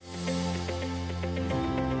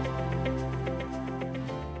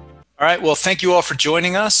All right. Well, thank you all for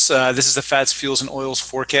joining us. This is the Fats, Fuels, and Oils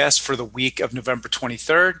forecast for the week of November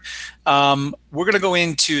 23rd. We're going to go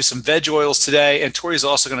into some veg oils today, and Tori is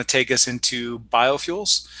also going to take us into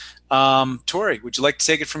biofuels. Tori, would you like to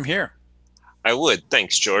take it from here? I would.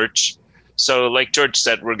 Thanks, George. So, like George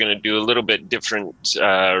said, we're going to do a little bit different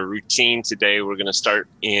routine today. We're going to start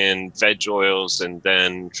in veg oils and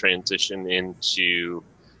then transition into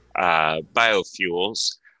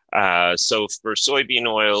biofuels. So, for soybean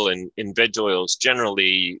oil and in veg oils,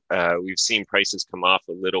 generally, we've seen prices come off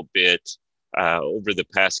a little bit over the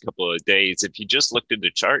past couple of days. If you just looked at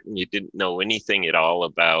the chart and you didn't know anything at all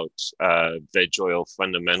about veg oil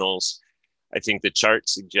fundamentals, I think the chart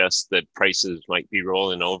suggests that prices might be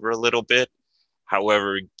rolling over a little bit.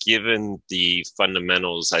 However, given the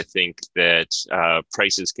fundamentals, I think that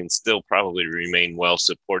prices can still probably remain well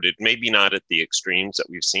supported, maybe not at the extremes that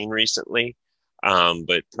we've seen recently,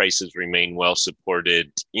 but prices remain well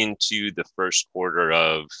supported into the first quarter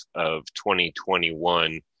of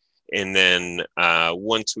 2021. And then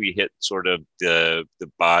once we hit sort of the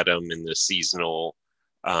bottom in the seasonal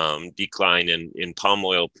decline in palm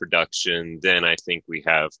oil production, then I think we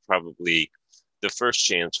have probably the first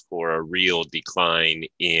chance for a real decline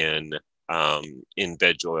in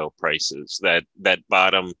veg oil prices. That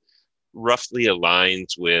bottom roughly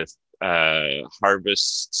aligns with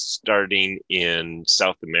harvests starting in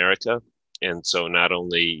South America, and so not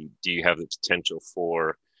only do you have the potential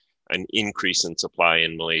for an increase in supply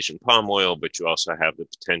in Malaysian palm oil, but you also have the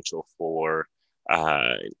potential for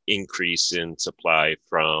increase in supply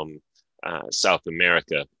from South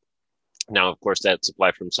America. Now, of course, that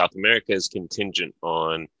supply from South America is contingent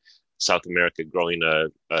on South America growing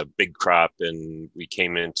a big crop, and we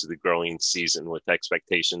came into the growing season with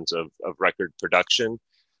expectations of record production.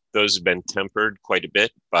 Those have been tempered quite a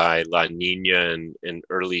bit by La Nina and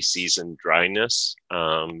early season dryness.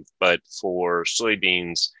 But for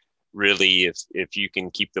soybeans, really, if you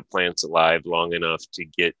can keep the plants alive long enough to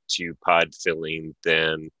get to pod filling,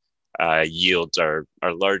 then yields are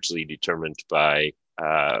largely determined by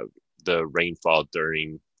the rainfall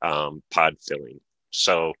during pod filling.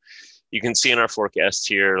 So you can see in our forecast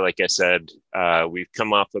here, like I said, we've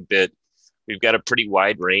come off a bit. We've got a pretty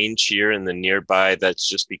wide range here in the nearby. That's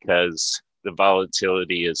just because the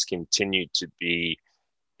volatility has continued to be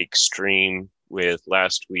extreme, with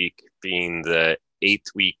last week being the eighth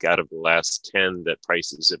week out of the last 10 that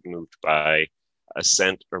prices have moved by a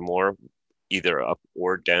cent or more, either up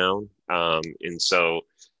or down. And so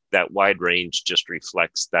that wide range just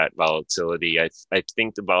reflects that volatility. I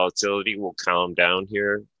think the volatility will calm down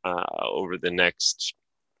here over the next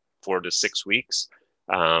 4 to 6 weeks,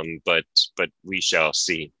 but we shall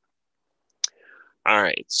see. All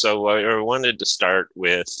right, so I wanted to start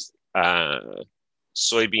with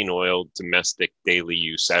soybean oil domestic daily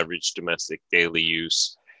use, average domestic daily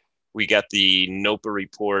use. We got the NOPA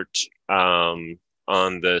report on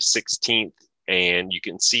the 16th, and you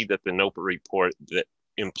can see that the NOPA report that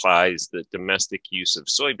implies that domestic use of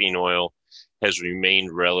soybean oil has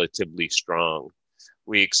remained relatively strong.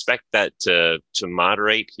 We expect that to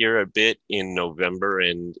moderate here a bit in November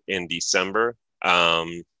and December.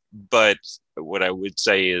 But what I would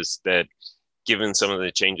say is that given some of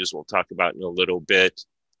the changes we'll talk about in a little bit,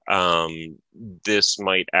 this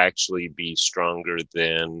might actually be stronger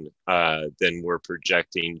than we're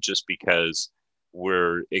projecting, just because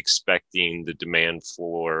we're expecting the demand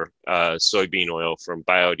for soybean oil from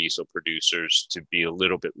biodiesel producers to be a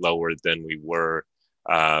little bit lower than we were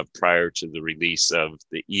prior to the release of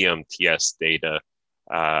the EMTS data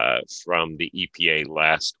from the EPA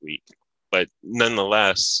last week. But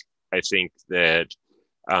nonetheless, I think that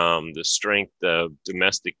the strength of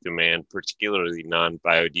domestic demand, particularly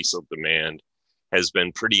non-biodiesel demand, has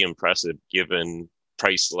been pretty impressive given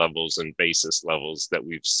price levels and basis levels that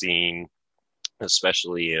we've seen,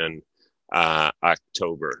 especially in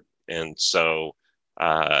October. And so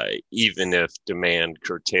even if demand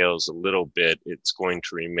curtails a little bit, it's going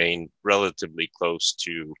to remain relatively close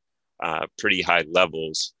to pretty high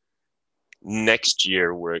levels. Next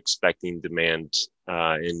year, we're expecting demand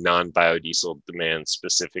in non-biodiesel demand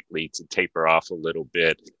specifically to taper off a little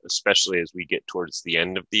bit, especially as we get towards the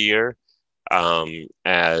end of the year,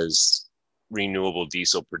 as renewable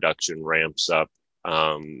diesel production ramps up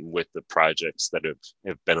with the projects that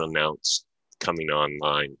have been announced coming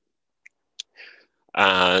online.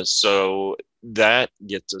 So that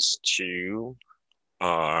gets us to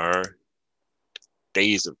our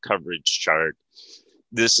days of coverage chart.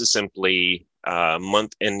 This is simply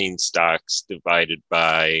month ending stocks divided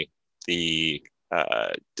by the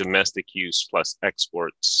domestic use plus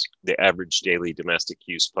exports, the average daily domestic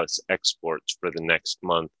use plus exports for the next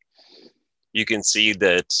month. You can see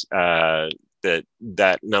that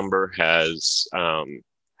that number has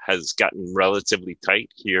gotten relatively tight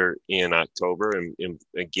here in October, and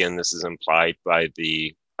again, this is implied by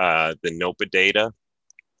the NOPA data.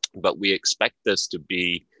 But we expect this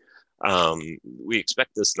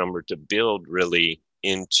number to build really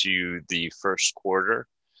into the first quarter.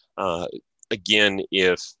 Uh, Again,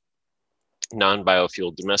 if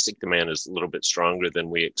non-biofuel domestic demand is a little bit stronger than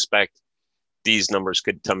we expect, these numbers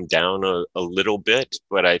could come down a little bit,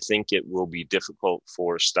 but I think it will be difficult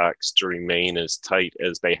for stocks to remain as tight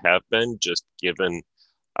as they have been, just given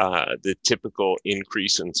the typical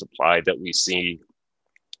increase in supply that we see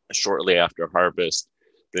shortly after harvest.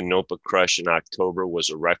 The NOPA crush in October was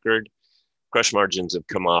a record. Crush margins have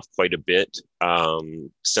come off quite a bit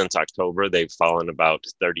since October. They've fallen about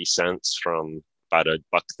 30 cents from about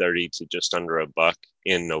 $1.30 to just under $1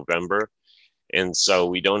 in November. And so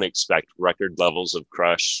we don't expect record levels of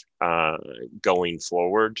crush going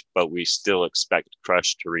forward, but we still expect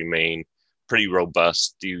crush to remain pretty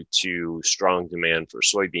robust due to strong demand for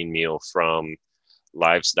soybean meal from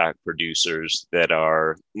livestock producers that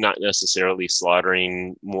are not necessarily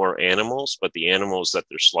slaughtering more animals, but the animals that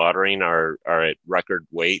they're slaughtering are at record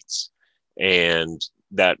weights. And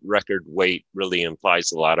that record weight really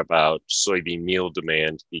implies a lot about soybean meal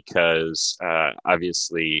demand because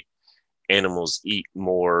obviously animals eat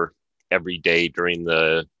more every day during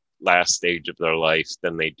the last stage of their life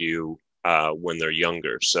than they do when they're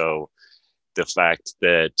younger. So the fact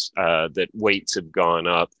that that weights have gone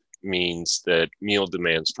up means that meal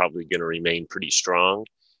demand is probably going to remain pretty strong,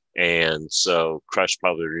 and so crush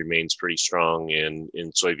probably remains pretty strong, and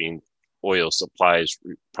soybean oil supplies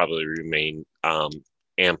probably remain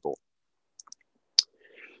ample.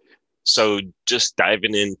 So just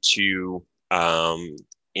diving into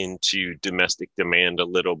domestic demand a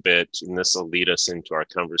little bit, and this will lead us into our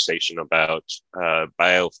conversation about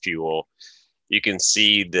biofuel. You can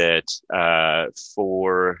see that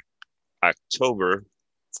for October,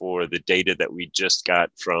 for the data that we just got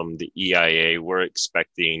from the EIA, we're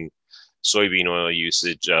expecting soybean oil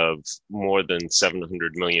usage of more than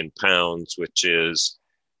 700 million pounds, which is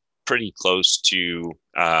pretty close to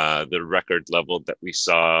the record level that we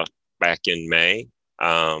saw back in May,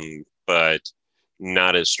 but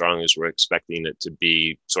not as strong as we're expecting it to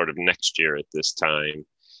be sort of next year at this time.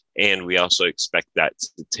 And we also expect that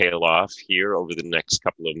to tail off here over the next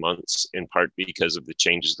couple of months, in part because of the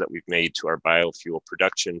changes that we've made to our biofuel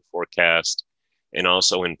production forecast, and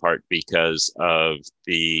also in part because of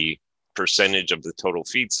the percentage of the total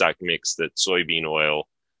feedstock mix that soybean oil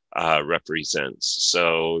represents.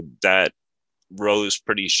 So that rose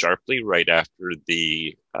pretty sharply right after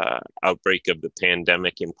the outbreak of the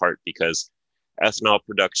pandemic, in part because ethanol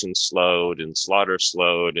production slowed and slaughter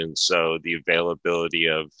slowed. And so the availability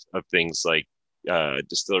of things like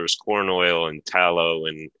distillers corn oil and tallow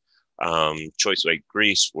and choice white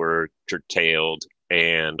grease were curtailed.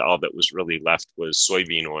 And all that was really left was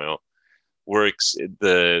soybean oil.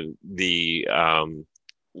 The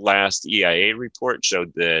last EIA report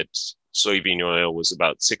showed that soybean oil was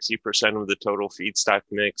about 60% of the total feedstock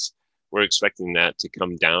mix. We're expecting that to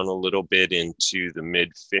come down a little bit into the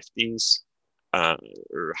mid 50s.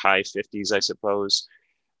 Or high 50s, I suppose,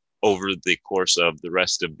 over the course of the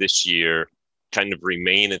rest of this year, kind of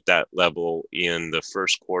remain at that level in the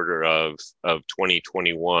first quarter of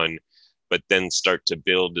 2021, but then start to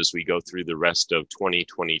build as we go through the rest of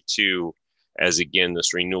 2022, as again,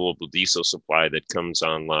 this renewable diesel supply that comes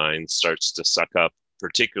online starts to suck up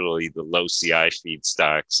particularly the low CI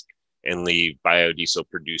feedstocks and leave biodiesel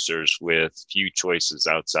producers with few choices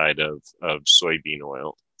outside of soybean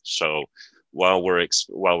oil. So while we're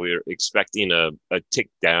expecting a tick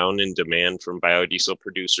down in demand from biodiesel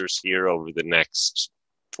producers here over the next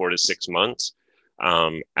 4 to 6 months,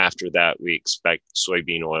 after that, we expect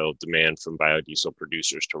soybean oil demand from biodiesel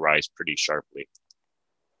producers to rise pretty sharply.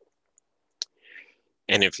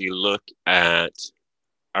 And if you look at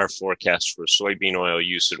our forecast for soybean oil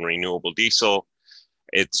use in renewable diesel,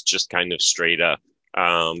 it's just kind of straight up.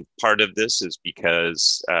 Part of this is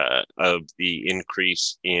because of the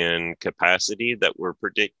increase in capacity that we're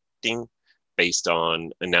predicting based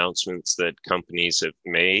on announcements that companies have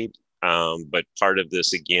made. But part of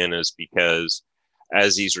this, again, is because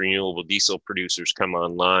as these renewable diesel producers come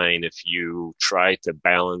online, if you try to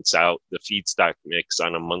balance out the feedstock mix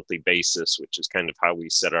on a monthly basis, which is kind of how we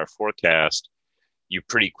set our forecast, you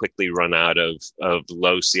pretty quickly run out of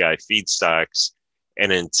low CI feedstocks.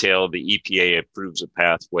 And until the EPA approves a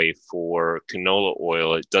pathway for canola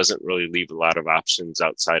oil, it doesn't really leave a lot of options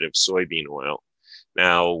outside of soybean oil.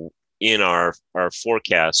 Now, in our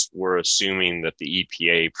forecast, we're assuming that the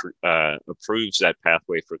EPA approves that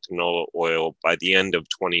pathway for canola oil by the end of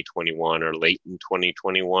 2021 or late in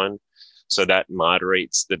 2021. So that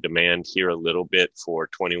moderates the demand here a little bit for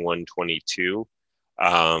 21, 22.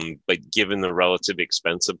 But given the relative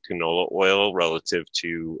expense of canola oil relative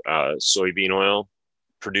to soybean oil,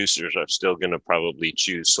 producers are still going to probably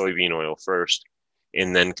choose soybean oil first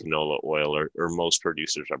and then canola oil, or most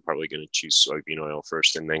producers are probably going to choose soybean oil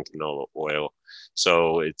first and then canola oil.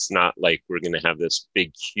 So it's not like we're going to have this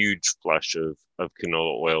big, huge flush of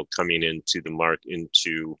canola oil coming into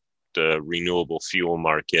into the renewable fuel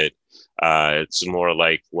market. It's more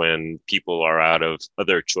like when people are out of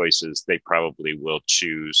other choices, they probably will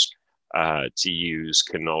choose to use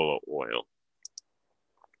canola oil.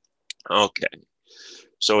 Okay.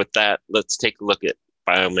 So with that, let's take a look at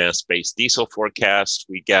biomass-based diesel forecast.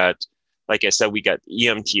 We got, like I said, we got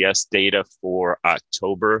EMTS data for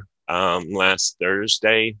October last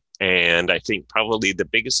Thursday. And I think probably the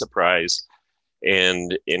biggest surprise,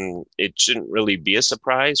 and it shouldn't really be a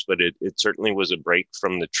surprise, but it certainly was a break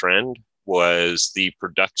from the trend, was the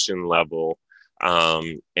production level.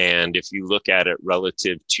 And if you look at it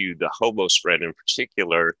relative to the HOBO spread in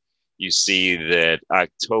particular, you see that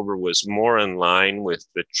October was more in line with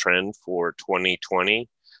the trend for 2020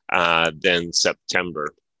 than September.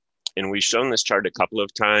 And we've shown this chart a couple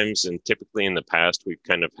of times, and typically in the past, we've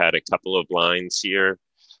kind of had a couple of lines here.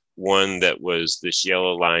 One that was this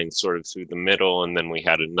yellow line sort of through the middle, and then we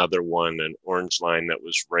had another one, an orange line that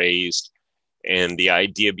was raised. And the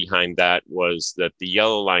idea behind that was that the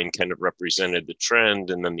yellow line kind of represented the trend,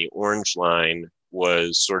 and then the orange line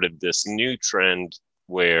was sort of this new trend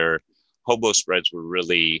where HOBO spreads were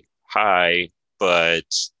really high, but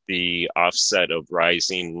the offset of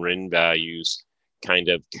rising RIN values kind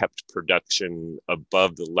of kept production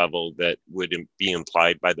above the level that would be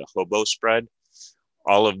implied by the HOBO spread.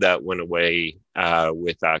 All of that went away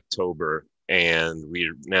with October, and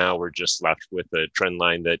we're just left with a trend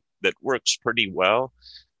line that works pretty well.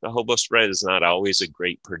 The HOBO spread is not always a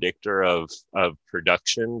great predictor of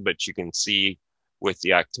production, but you can see with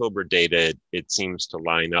the October data, it seems to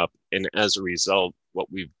line up. And as a result,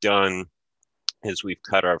 what we've done is we've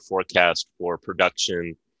cut our forecast for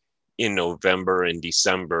production in November and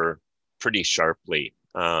December pretty sharply.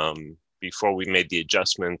 Before we made the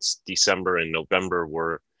adjustments, December and November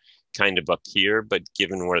were kind of up here, but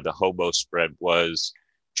given where the HOBO spread was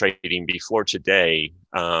trading before today,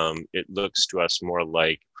 it looks to us more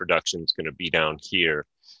like production's going to be down here.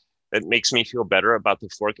 It makes me feel better about the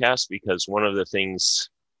forecast, because one of the things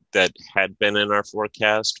that had been in our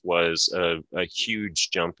forecast was a huge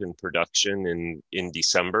jump in production in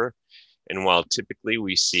December. And while typically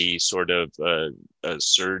we see sort of a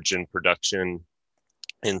surge in production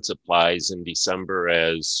and supplies in December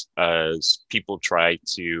as people try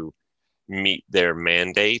to meet their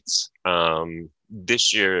mandates,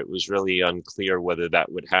 this year it was really unclear whether that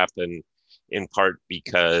would happen, in part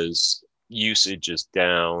because usage is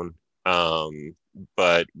down,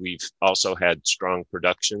 but we've also had strong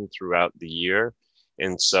production throughout the year.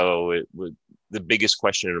 And so the biggest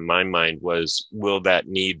question in my mind was, will that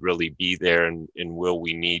need really be there, and will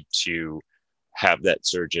we need to have that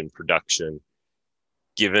surge in production?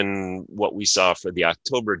 Given what we saw for the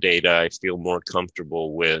October data, I feel more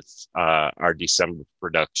comfortable with our December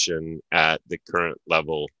production at the current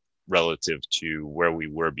level relative to where we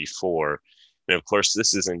were before. And of course,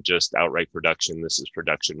 this isn't just outright production. This is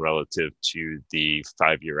production relative to the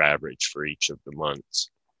 5-year average for each of the months.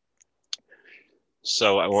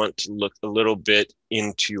 So I want to look a little bit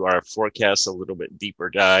into our forecast, a little bit deeper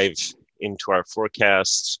dive into our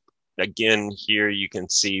forecasts. Again, here you can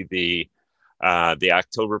see the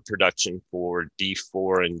October production for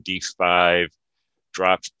D4 and D5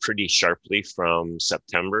 dropped pretty sharply from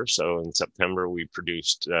September. So in September, we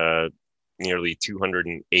produced nearly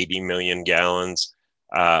 280 million gallons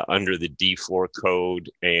under the D4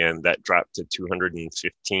 code, and that dropped to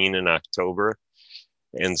 215 in October.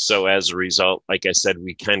 And so as a result, like I said,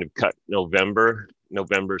 we kind of cut November.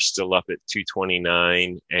 November's still up at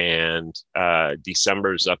 229, and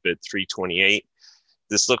December's up at 328.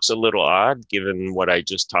 This looks a little odd given what I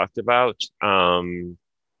just talked about.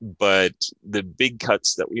 But the big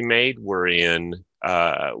cuts that we made were in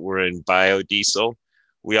biodiesel.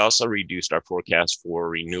 We also reduced our forecast for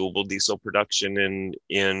renewable diesel production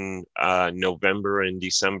in November and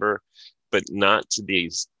December, but not to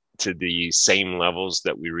the same levels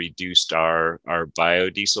that we reduced our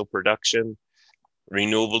biodiesel production.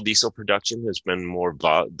 Renewable diesel production has been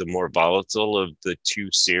the more volatile of the two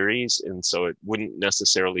series, and so it wouldn't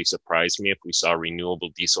necessarily surprise me if we saw renewable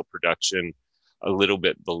diesel production a little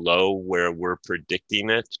bit below where we're predicting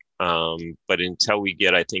it. But until we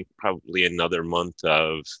get, I think, probably another month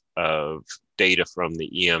of data from the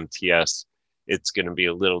EMTS, it's going to be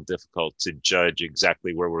a little difficult to judge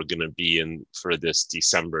exactly where we're going to be in for this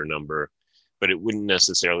December number. But it wouldn't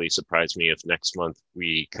necessarily surprise me if next month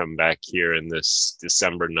we come back here and this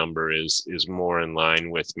December number is more in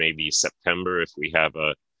line with maybe September if we have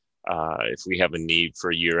a need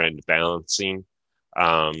for year-end balancing.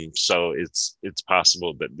 So it's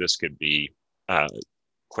possible that this could be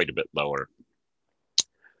quite a bit lower.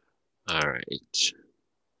 All right.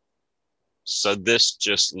 So this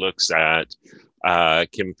just looks at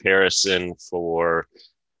comparison for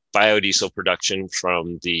biodiesel production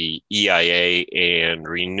from the EIA and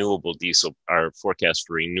renewable diesel, our forecast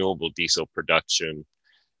for renewable diesel production.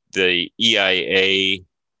 The EIA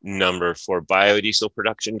number for biodiesel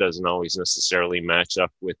production doesn't always necessarily match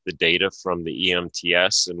up with the data from the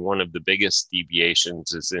EMTS. And one of the biggest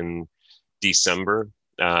deviations is in December,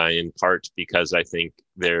 in part because I think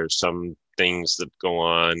there's some things that go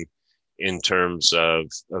on in terms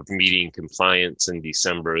of meeting compliance in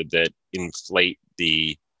December that inflate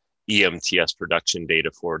the EMTS production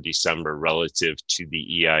data for December relative to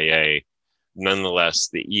the EIA. Nonetheless,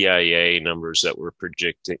 the EIA numbers that we're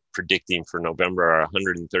predicting for November are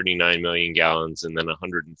 139 million gallons and then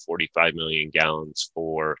 145 million gallons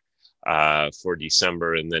for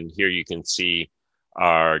December. And then here you can see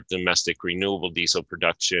our domestic renewable diesel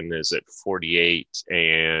production is at 48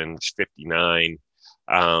 and 59.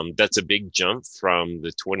 That's a big jump from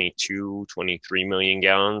the 22, 23 million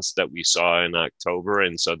gallons that we saw in October.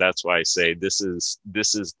 And so that's why I say this is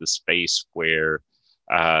the space where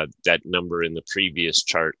that number in the previous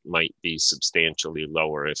chart might be substantially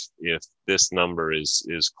lower. If this number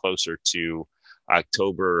is closer to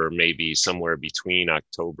October, or maybe somewhere between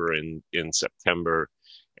October and in September,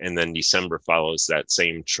 and then December follows that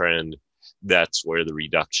same trend, that's where the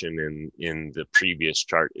reduction in the previous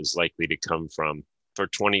chart is likely to come from. For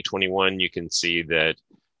 2021, you can see that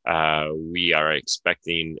we are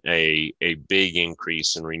expecting a big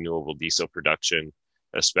increase in renewable diesel production,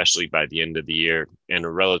 especially by the end of the year, and a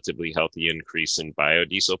relatively healthy increase in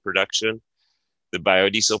biodiesel production. The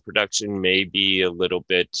biodiesel production may be a little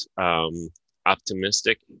bit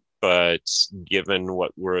optimistic, but given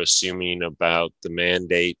what we're assuming about the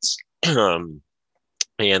mandates and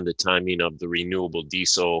the timing of the renewable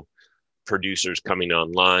diesel producers coming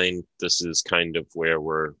online, this is kind of where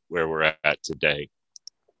we're at today.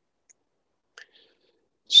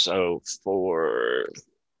 So for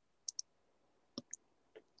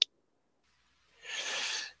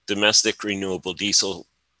domestic renewable diesel,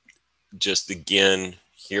 just again,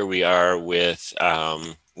 here we are with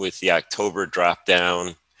the October drop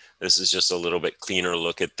down. This is just a little bit cleaner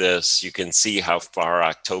look at this. You can see how far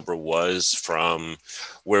October was from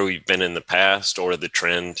where we've been in the past or the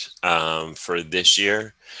trend for this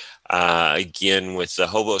year. Again, with the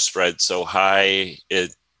HOBO spread so high,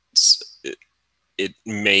 it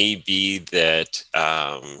may be that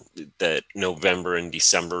that November and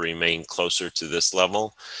December remain closer to this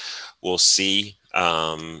level. We'll see.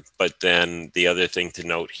 But then the other thing to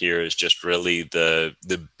note here is just really the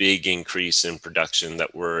big increase in production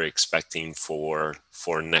that we're expecting for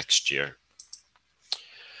next year.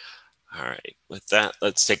 All right, with that,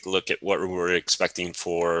 let's take a look at what we're expecting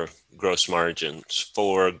for gross margins.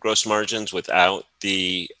 For gross margins without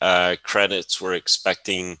the credits, we're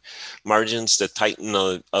expecting margins to tighten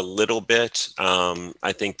a little bit.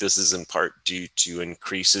 I think this is in part due to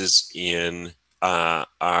increases in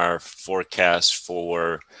our forecast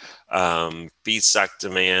for feedstock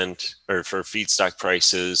demand, or for feedstock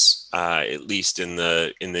prices, at least in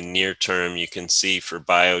the near term. You can see for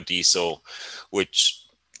biodiesel, which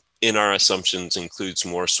in our assumptions includes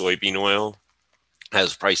more soybean oil.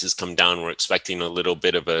 As prices come down, we're expecting a little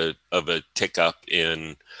bit of a tick up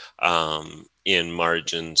in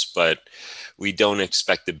margins, but we don't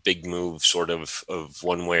expect a big move sort of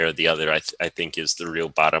one way or the other. I think is the real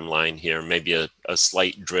bottom line here. Maybe a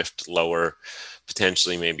slight drift lower,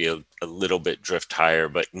 potentially maybe a little bit drift higher,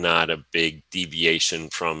 but not a big deviation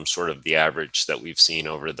from sort of the average that we've seen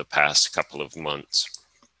over the past couple of months.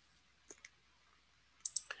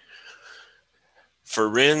 For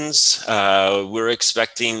RINs, we're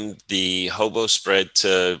expecting the HOBO spread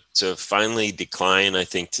to finally decline. I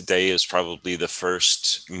think today is probably the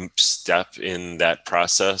first step in that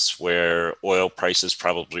process where oil prices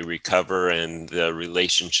probably recover, and the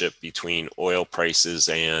relationship between oil prices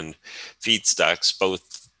and feedstocks,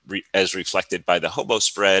 both as reflected by the HOBO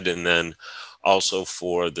spread and then Also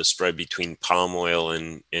for the spread between palm oil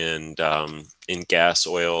and gas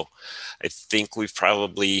oil. I think we've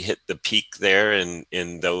probably hit the peak there,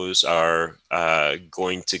 and those are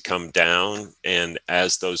going to come down. And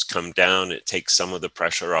as those come down, it takes some of the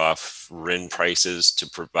pressure off RIN prices to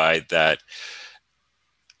provide that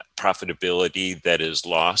profitability that is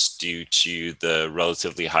lost due to the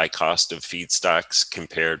relatively high cost of feedstocks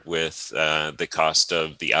compared with the cost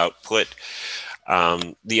of the output.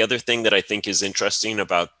 The other thing that I think is interesting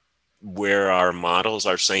about where our models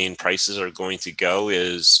are saying prices are going to go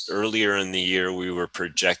is earlier in the year, we were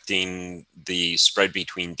projecting the spread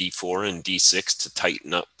between D4 and D6 to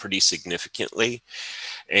tighten up pretty significantly.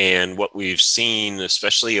 And what we've seen,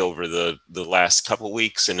 especially over the last couple of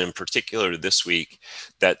weeks, and in particular this week,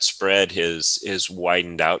 that spread has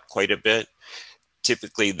widened out quite a bit.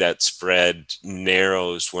 Typically, that spread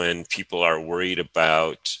narrows when people are worried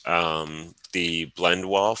about the blend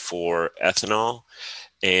wall for ethanol.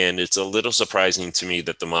 And it's a little surprising to me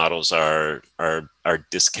that the models are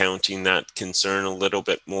discounting that concern a little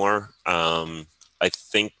bit more. I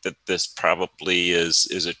think that this probably is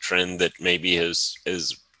a trend that maybe has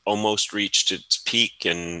almost reached its peak,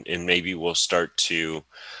 and maybe we'll start to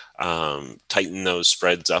tighten those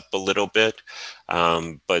spreads up a little bit.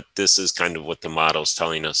 But this is kind of what the model's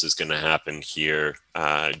telling us is going to happen here,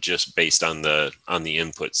 just based on the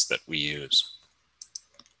inputs that we use.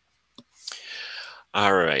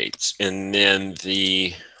 All right, and then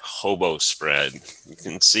the hobo spread. You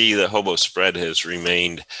can see the hobo spread has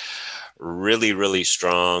remained really, really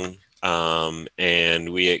strong,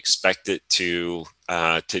 and we expect it to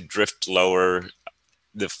drift lower.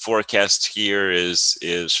 The forecast here is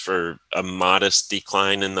for a modest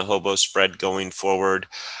decline in the hobo spread going forward.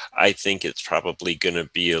 I think it's probably going to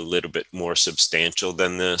be a little bit more substantial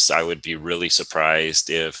than this. I would be really surprised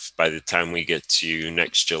if by the time we get to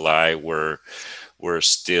next July, we're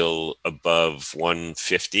still above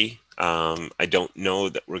 150. I don't know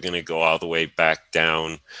that we're going to go all the way back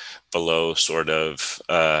down below sort of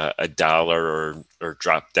a dollar or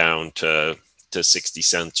drop down to 60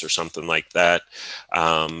 cents or something like that.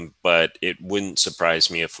 But it wouldn't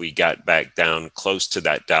surprise me if we got back down close to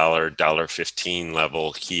that dollar 15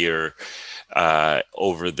 level here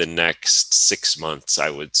over the next 6 months,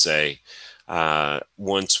 I would say.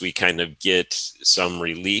 Once we kind of get some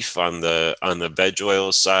relief on the veg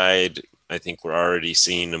oil side, I think we're already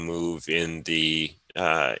seeing a move in the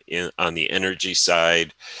on the energy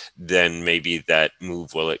side. Then maybe that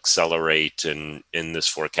move will accelerate, and in this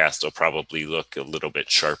forecast will probably look a little bit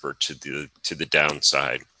sharper to the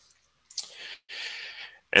downside.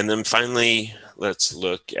 And then finally, let's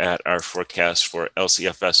look at our forecast for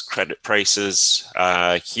LCFS credit prices.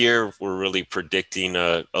 Here, we're really predicting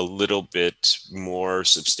a little bit more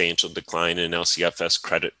substantial decline in LCFS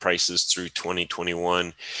credit prices through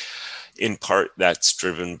 2021. In part, that's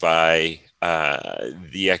driven by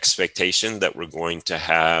the expectation that we're going to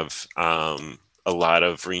have a lot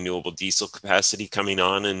of renewable diesel capacity coming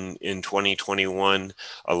on in 2021.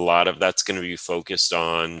 A lot of that's going to be focused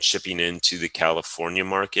on shipping into the California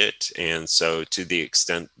market. And so to the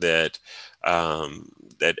extent that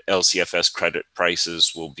that LCFS credit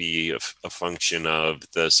prices will be a function of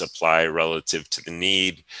the supply relative to the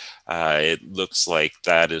need, it looks like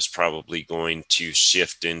that is probably going to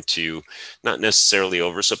shift into not necessarily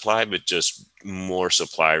oversupply, but just more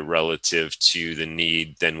supply relative to the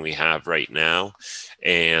need than we have right now.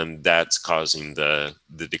 And that's causing the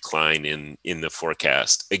decline in the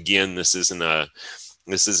forecast. Again, this isn't a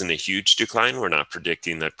huge decline. We're not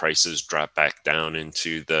predicting that prices drop back down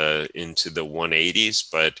into the 180s,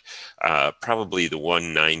 but probably the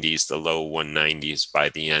 190s, the low 190s by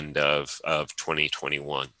the end of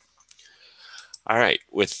 2021. All right,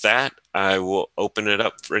 with that, I will open it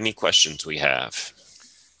up for any questions we have.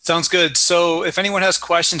 Sounds good. So if anyone has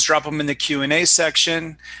questions, drop them in the Q&A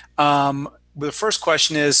section. The first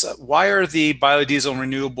question is, why are the biodiesel and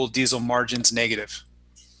renewable diesel margins negative?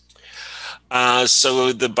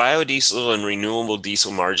 So the biodiesel and renewable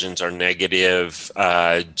diesel margins are negative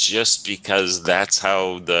just because that's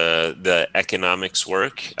how the economics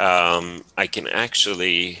work. I can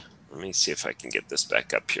actually, let me see if I can get this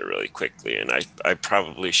back up here really quickly. And I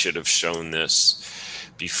probably should have shown this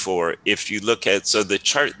before. If you look at, so the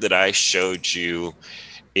chart that I showed you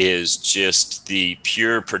is just the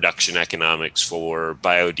pure production economics for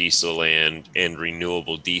biodiesel and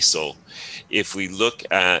renewable diesel. If we look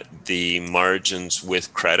at the margins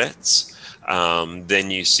with credits,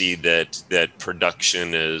 then you see that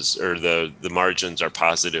production is, or the margins are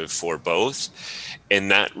positive for both.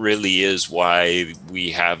 And that really is why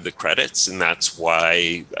we have the credits, and that's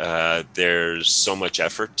why there's so much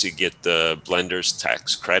effort to get the blender's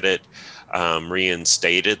tax credit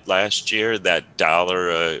reinstated last year. That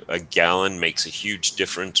dollar a gallon makes a huge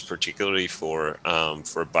difference, particularly for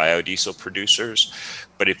biodiesel producers.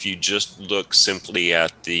 But if you just look simply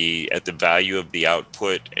at the value of the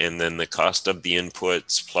output and then the cost of the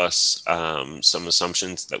inputs plus some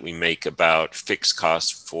assumptions that we make about fixed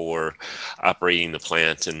costs for operating the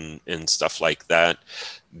plant and stuff like that,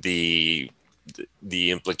 the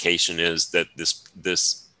the implication is that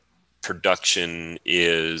this production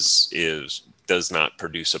is does not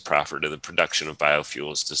produce a profit, or the production of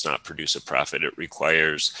biofuels does not produce a profit. It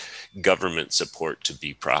requires government support to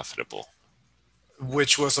be profitable.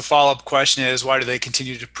 Which was the follow-up question is, why do they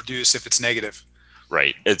continue to produce if it's negative?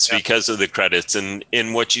 Right. It's Yeah. because of the credits. And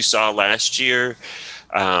in what you saw last year,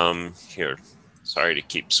 here, sorry to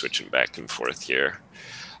keep switching back and forth here.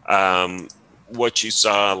 What you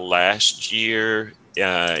saw last year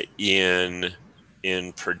in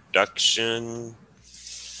production,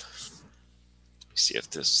 see if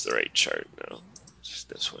this is the right chart. No, it's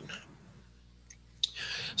this one.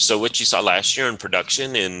 So what you saw last year in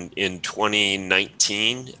production in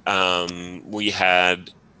 2019, we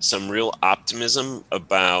had some real optimism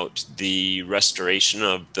about the restoration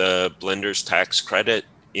of the blender's tax credit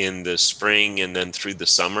in the spring and then through the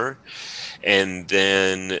summer. And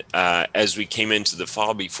then as we came into the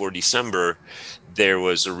fall before December, there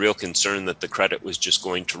was a real concern that the credit was just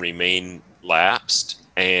going to remain lapsed.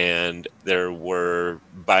 And there were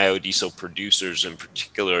biodiesel producers in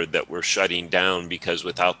particular that were shutting down because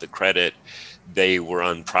without the credit, they were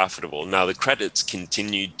unprofitable. Now, the credits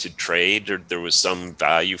continued to trade, or there was some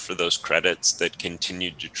value for those credits that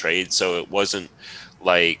continued to trade. So it wasn't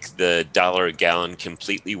like the dollar a gallon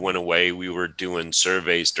completely went away. We were doing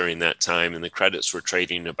surveys during that time, and the credits were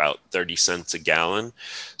trading about 30 cents a gallon.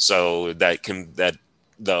 So that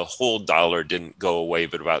the whole dollar didn't go away,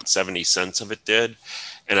 but about 70 cents of it did.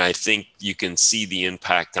 And I think you can see the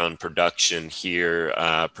impact on production here,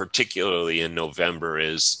 particularly in November,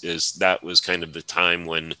 is that was kind of the time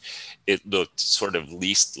when it looked sort of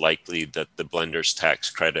least likely that the blender's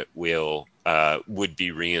tax credit would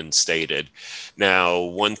be reinstated. Now,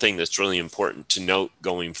 one thing that's really important to note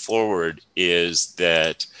going forward is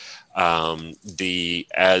that the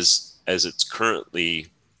as it's currently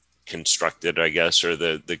constructed, I guess, or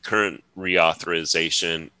the current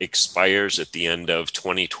reauthorization expires at the end of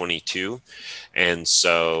 2022. And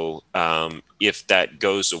so if that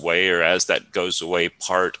goes away, or as that goes away,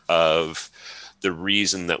 part of the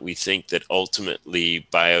reason that we think that ultimately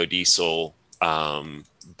biodiesel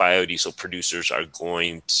producers are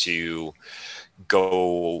going to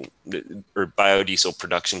go, or biodiesel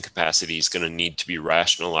production capacity is going to need to be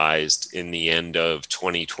rationalized in the end of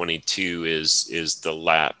 2022 is the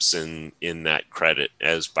lapse in that credit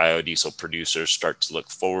as biodiesel producers start to look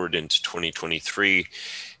forward into 2023.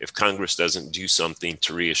 If Congress doesn't do something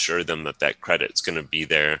to reassure them that that credit's going to be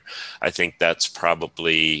there, I think that's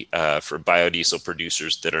probably for biodiesel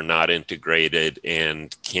producers that are not integrated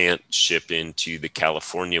and can't ship into the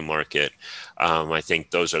California market. I think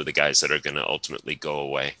those are the guys that are going to ultimately go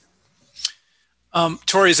away.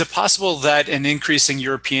 Tori, is it possible that an increasing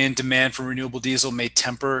European demand for renewable diesel may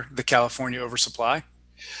temper the California oversupply?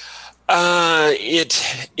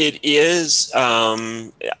 It is.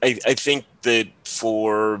 I think that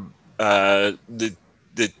for the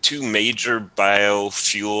two major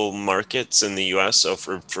biofuel markets in the U.S., so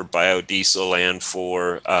for biodiesel and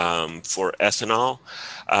for ethanol,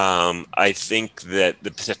 I think that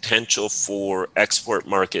the potential for export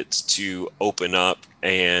markets to open up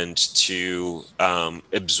and to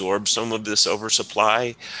absorb some of this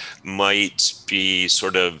oversupply might be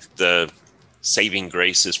sort of the saving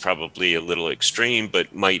grace, is probably a little extreme,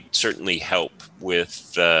 but might certainly help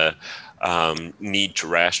with the need to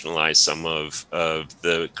rationalize some of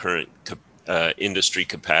the current industry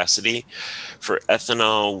capacity. For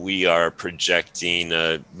ethanol, we are projecting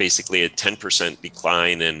basically a 10%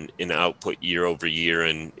 decline in output year over year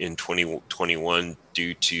in 2021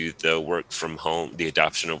 due to the work from home, the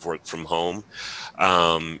adoption of work from home.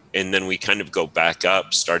 And then we kind of go back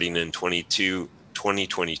up starting in 2022,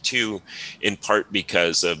 in part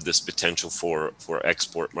because of this potential for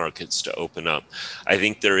export markets to open up. I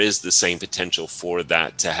think there is the same potential for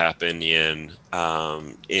that to happen in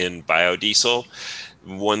biodiesel.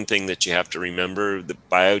 One thing that you have to remember, the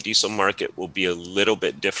biodiesel market will be a little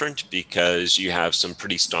bit different because you have some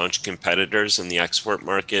pretty staunch competitors in the export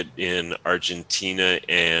market in Argentina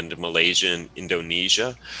and Malaysia and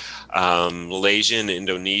Indonesia. Malaysia and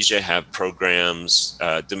Indonesia have programs,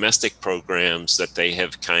 domestic programs that they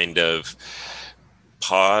have kind of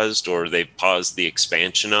paused, or they've paused the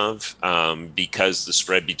expansion of, because the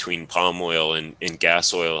spread between palm oil and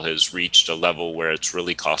gas oil has reached a level where it's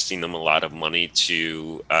really costing them a lot of money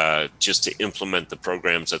to just to implement the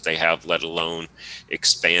programs that they have, let alone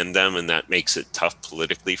expand them, and that makes it tough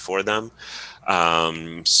politically for them.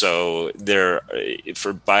 So there,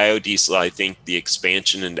 for biodiesel, I think the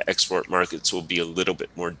expansion into export markets will be a little bit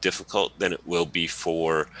more difficult than it will be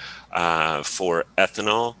for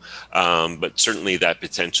ethanol. But certainly that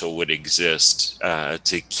potential would exist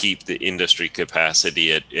to keep the industry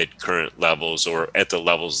capacity at current levels, or at the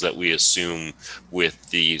levels that we assume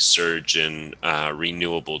with the surge in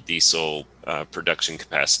renewable diesel production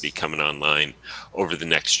capacity coming online over the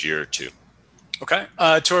next year or two. Okay.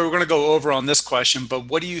 Tori, we're going to go over on this question, but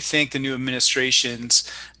what do you think the new administration's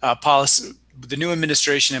the new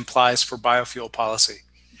administration implies for biofuel policy?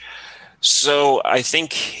 So I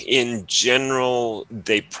think in general,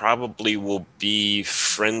 they probably will be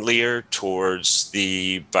friendlier towards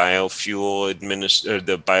the the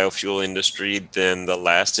biofuel industry than the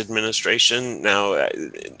last administration. Now,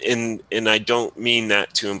 and I don't mean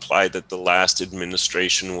that to imply that the last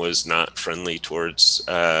administration was not friendly towards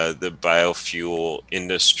the biofuel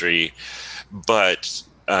industry, but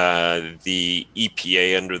the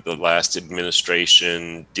EPA under the last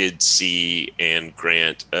administration did see and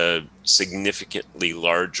grant a significantly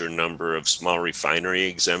larger number of small refinery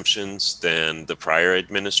exemptions than the prior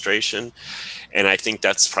administration. And I think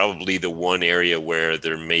that's probably the one area where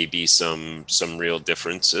there may be some real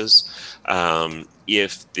differences.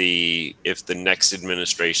 If the next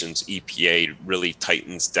administration's EPA really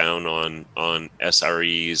tightens down on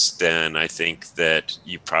SREs, then I think that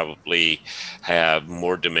you probably have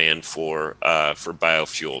more demand for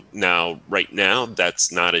biofuel. Now, right now,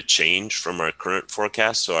 that's not a change from our current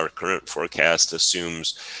forecast. So our current forecast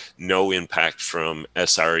assumes no impact from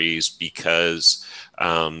SREs because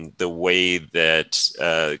the way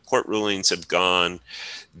that court rulings have gone,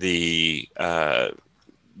 the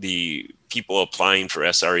people applying for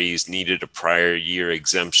SREs needed a prior year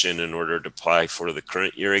exemption in order to apply for the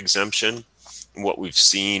current year exemption. What we've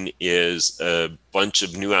seen is a bunch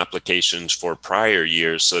of new applications for prior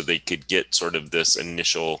years so they could get sort of this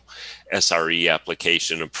initial SRE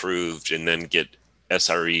application approved and then get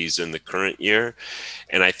SREs in the current year.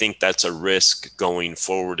 And I think that's a risk going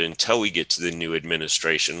forward until we get to the new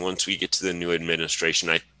administration. Once we get to the new administration,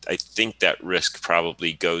 I think that risk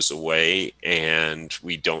probably goes away and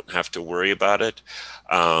we don't have to worry about it.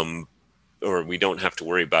 Or we don't have to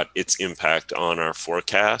worry about its impact on our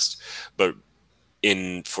forecast. But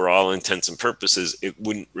for all intents and purposes, it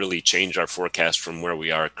wouldn't really change our forecast from where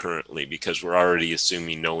we are currently because we're already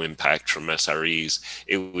assuming no impact from SREs.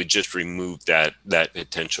 It would just remove that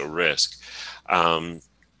potential risk.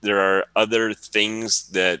 There are other things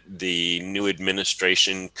that the new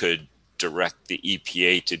administration could direct the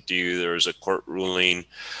EPA to do. There was a court ruling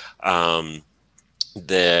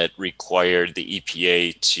that required the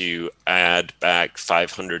EPA to add back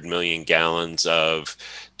 500 million gallons of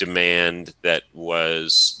demand that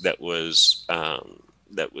was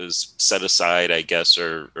set aside, I guess,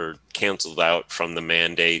 or canceled out from the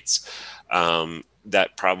mandates.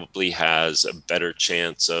 That probably has a better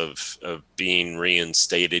chance of being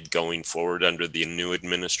reinstated going forward under the new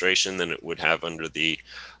administration than it would have under the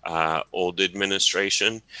old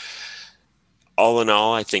administration. All in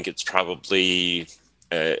all, I think it's probably,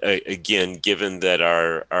 again, given that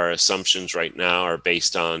our assumptions right now are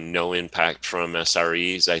based on no impact from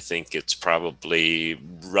SREs, I think it's probably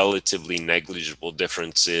relatively negligible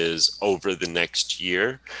differences over the next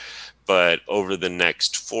year. But over the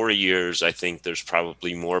next 4 years, I think there's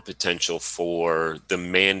probably more potential for the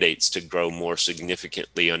mandates to grow more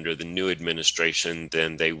significantly under the new administration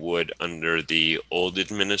than they would under the old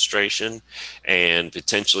administration, and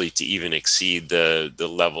potentially to even exceed the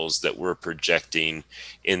levels that we're projecting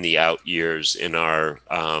in the out years in our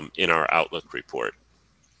outlook report.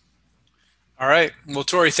 All right. Well,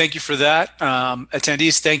 Tori, thank you for that.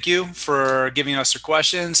 Attendees, thank you for giving us your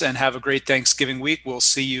questions and have a great Thanksgiving week. We'll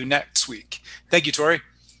see you next week. Thank you, Tori.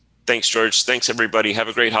 Thanks, George. Thanks, everybody. Have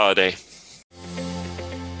a great holiday.